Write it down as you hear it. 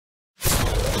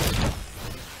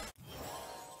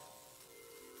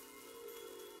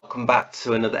Welcome back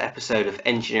to another episode of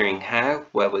Engineering How,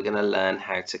 where we're going to learn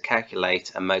how to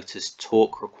calculate a motor's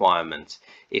torque requirement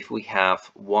if we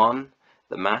have 1,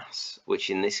 the mass, which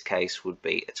in this case would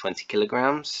be 20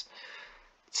 kilograms,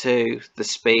 2, the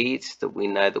speed that we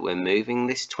know that we're moving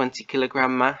this 20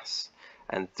 kilogram mass,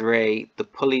 and 3, the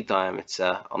pulley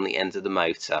diameter on the end of the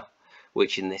motor,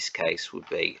 which in this case would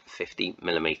be 50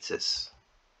 millimeters.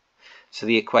 So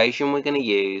the equation we're going to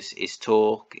use is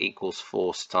torque equals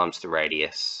force times the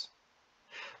radius.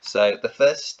 So the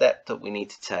first step that we need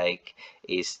to take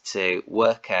is to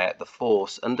work out the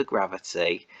force under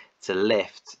gravity to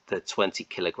lift the 20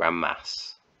 kilogram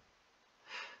mass.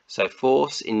 So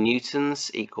force in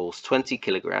newtons equals 20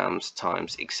 kilograms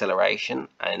times acceleration,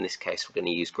 and in this case we're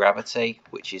going to use gravity,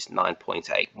 which is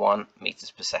 9.81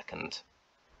 meters per second.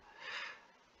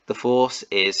 The force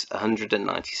is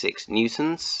 196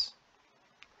 newtons.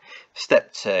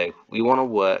 Step 2, we want to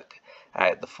work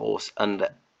out the force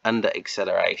under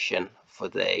acceleration for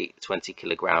the 20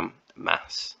 kilogram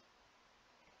mass.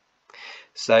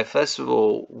 So first of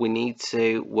all, we need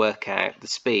to work out the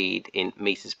speed in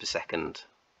meters per second.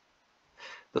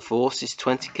 The force is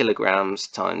 20 kilograms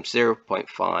times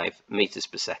 0.5 meters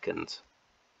per second,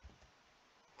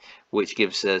 which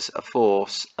gives us a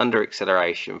force under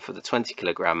acceleration for the 20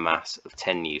 kilogram mass of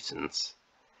 10 newtons.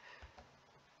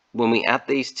 When we add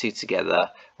these two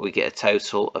together, we get a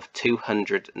total of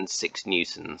 206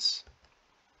 newtons.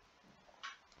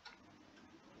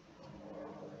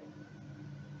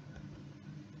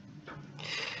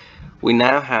 We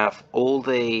now have all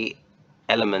the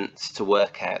elements to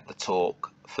work out the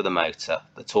torque for the motor,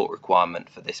 the torque requirement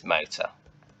for this motor.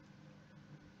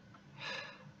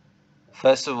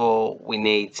 First of all, we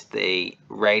need the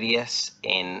radius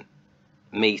in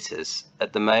meters.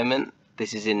 At the moment,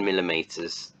 this is in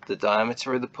millimeters. The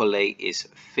diameter of the pulley is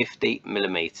 50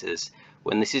 millimeters.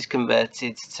 When this is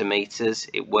converted to meters,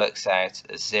 it works out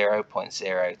as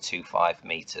 0.025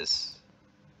 meters.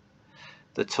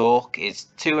 The torque is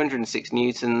 206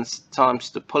 newtons times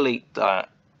the pulley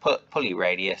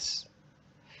radius,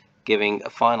 giving a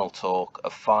final torque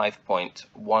of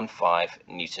 5.15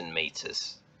 newton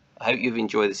meters. I hope you've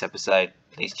enjoyed this episode.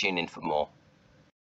 Please tune in for more.